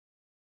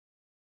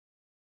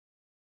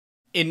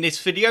In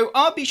this video,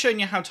 I'll be showing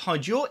you how to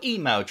hide your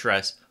email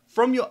address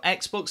from your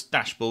Xbox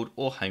dashboard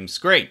or home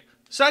screen.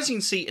 So as you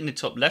can see in the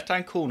top left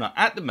hand corner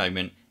at the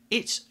moment,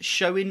 it's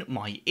showing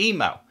my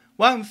email.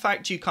 Well, in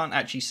fact, you can't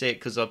actually see it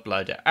because I've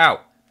blurred it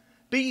out.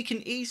 But you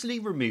can easily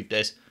remove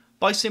this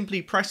by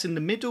simply pressing the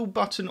middle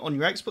button on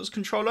your Xbox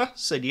controller,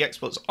 so the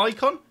Xbox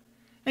icon,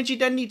 and you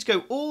then need to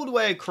go all the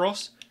way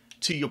across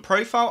to your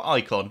profile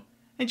icon,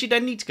 and you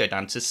then need to go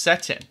down to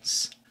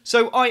settings.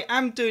 So I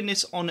am doing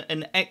this on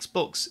an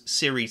Xbox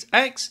Series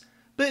X,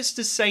 but it's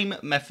the same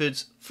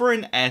methods for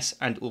an S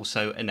and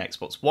also an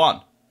Xbox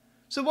One.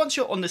 So once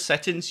you're on the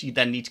settings, you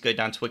then need to go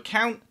down to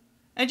account,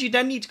 and you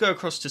then need to go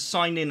across to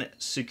sign in,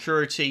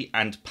 security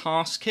and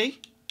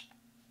passkey.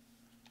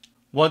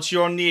 Once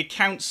you're on the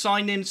account,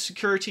 sign in,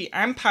 security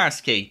and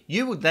passkey,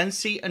 you will then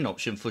see an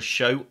option for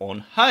show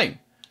on home.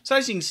 So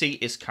as you can see,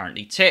 it's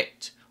currently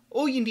ticked.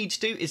 All you need to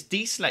do is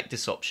deselect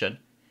this option.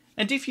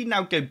 And if you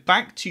now go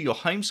back to your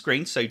home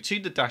screen, so to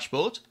the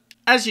dashboard,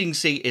 as you can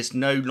see, it's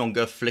no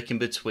longer flicking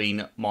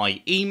between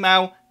my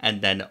email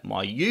and then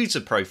my user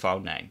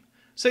profile name.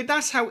 So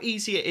that's how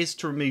easy it is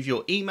to remove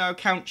your email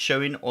account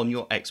showing on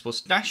your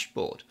Xbox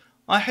dashboard.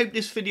 I hope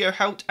this video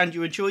helped and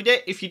you enjoyed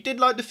it. If you did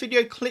like the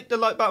video, click the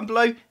like button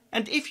below.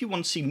 And if you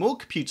want to see more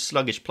Computer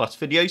Sluggish Plus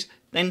videos,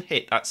 then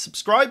hit that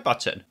subscribe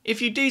button.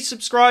 If you do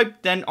subscribe,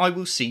 then I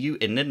will see you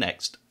in the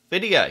next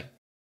video.